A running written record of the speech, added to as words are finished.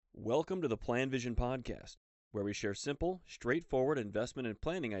Welcome to the Plan Vision Podcast, where we share simple, straightforward investment and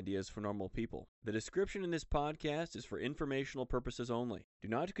planning ideas for normal people. The description in this podcast is for informational purposes only. Do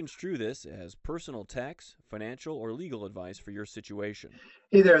not construe this as personal tax, financial, or legal advice for your situation.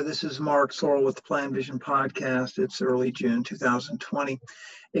 Hey there, this is Mark Sorrell with the Plan Vision Podcast. It's early June 2020.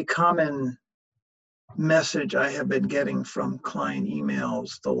 A common message I have been getting from client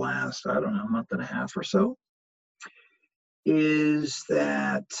emails the last, month and a half or so is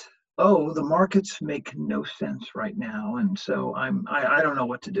that, the markets make no sense right now. And so I don't know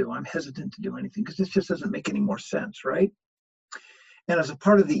what to do. I'm hesitant to do anything because this just doesn't make any more sense, right? And as a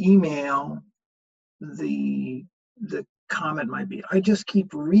part of the email, the comment might be, I just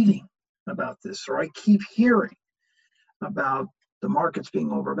keep reading about this, or I keep hearing about the markets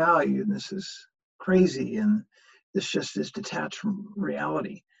being overvalued, and this is crazy, and this just is detached from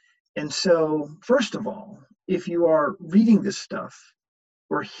reality. And so, first of all, if you are reading this stuff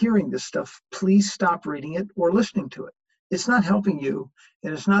or hearing this stuff, please stop reading it or listening to it. It's not helping you,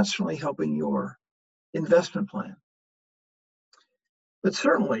 and it's not certainly helping your investment plan. But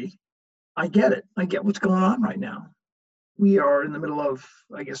certainly, I get it. I get what's going on right now. We are in the middle of,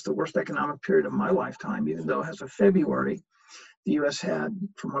 I guess, the worst economic period of my lifetime, even though as of February, the U.S. had,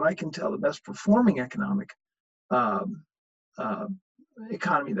 from what I can tell, the best performing economic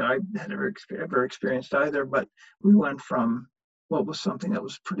economy that I had ever experienced either. But we went from what was something that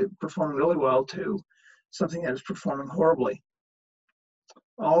was performing really well to something that is performing horribly.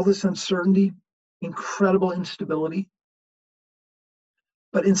 All this uncertainty, incredible instability.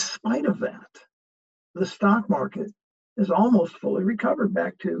 But in spite of that, the stock market is almost fully recovered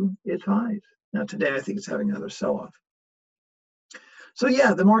back to its highs. Now today, I think it's having another sell-off. So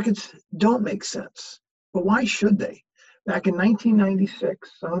yeah, the markets don't make sense, but why should they? Back in 1996,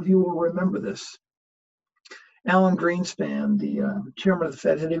 some of you will remember this, Alan Greenspan, the chairman of the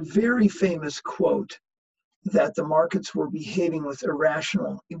Fed, had a very famous quote that the markets were behaving with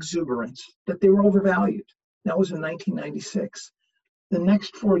irrational exuberance, that they were overvalued. That was in 1996. The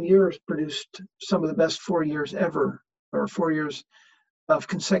next 4 years produced some of the best 4 years ever, or 4 years of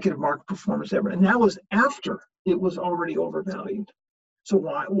consecutive market performance ever. And that was after it was already overvalued. So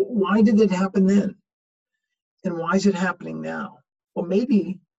why did it happen then? And why is it happening now? Well,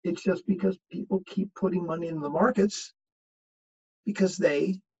 maybe it's just because people keep putting money in the markets because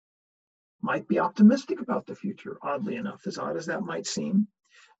they might be optimistic about the future, oddly enough, as odd as that might seem.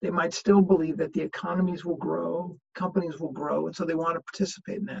 They might still believe that the economies will grow, companies will grow, and so they want to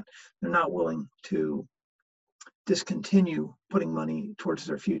participate in that. They're not willing to discontinue putting money towards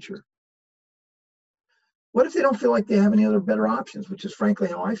their future. What if they don't feel like they have any other better options, which is frankly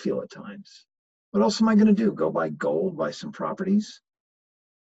how I feel at times? What else am I going to do? Go buy gold, buy some properties?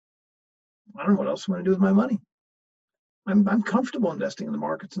 I don't know what else I'm going to do with my money. I'm comfortable investing in the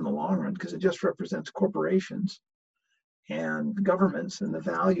markets in the long run because it just represents corporations and governments and the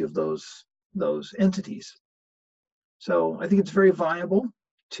value of those entities. So I think it's very viable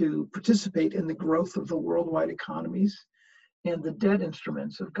to participate in the growth of the worldwide economies and the debt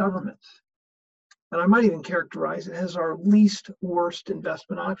instruments of governments. And I might even characterize it as our least worst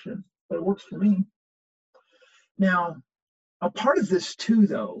investment option, but it works for me. Now, a part of this too,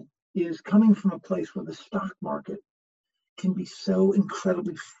 though, is coming from a place where the stock market can be so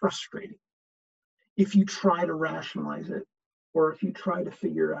incredibly frustrating if you try to rationalize it or if you try to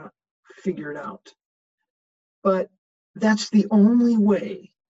figure it out. But that's the only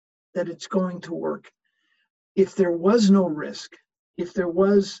way that it's going to work. If there was no risk, if there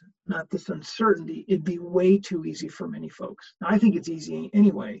was not this uncertainty, it'd be way too easy for many folks. Now, I think it's easy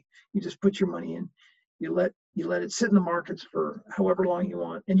anyway. You just put your money in, you let it sit in the markets for however long you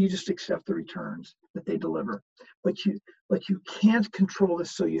want, and you just accept the returns that they deliver. But you can't control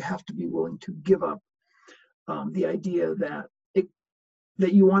this, so you have to be willing to give up the idea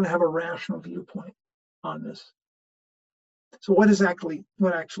that you want to have a rational viewpoint on this. So what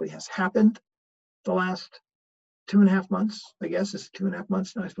actually has happened the last 2.5 months? I guess it's 2.5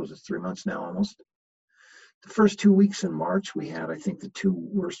 months now. I suppose it's 3 months now almost. The first 2 weeks in March, we had, I think, the 2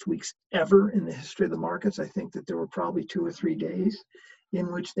 worst weeks ever in the history of the markets. I think that there were probably 2 or 3 days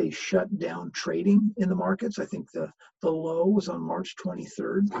in which they shut down trading in the markets. I think the low was on March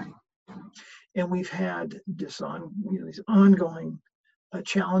 23rd. And we've had these ongoing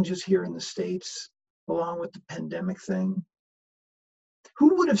challenges here in the States, along with the pandemic thing.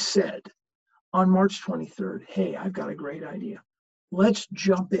 Who would have said on March 23rd, hey, I've got a great idea. Let's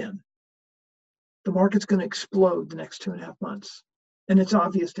jump in. The market's going to explode the next 2.5 months. And it's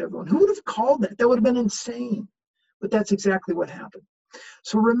obvious to everyone. Who would have called that? That would have been insane. But that's exactly what happened.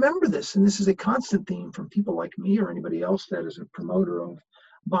 So remember this, and this is a constant theme from people like me or anybody else that is a promoter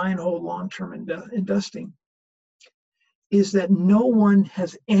buy and hold long-term investing is that no one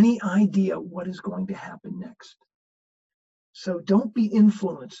has any idea what is going to happen next. So don't be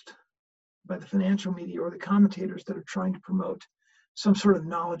influenced by the financial media or the commentators that are trying to promote some sort of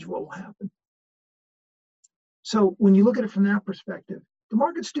knowledge of what will happen. So when you look at it from that perspective, the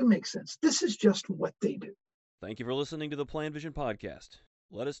markets do make sense. This is just what they do. Thank you for listening to the Plan Vision podcast.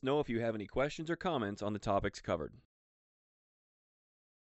 Let us know if you have any questions or comments on the topics covered.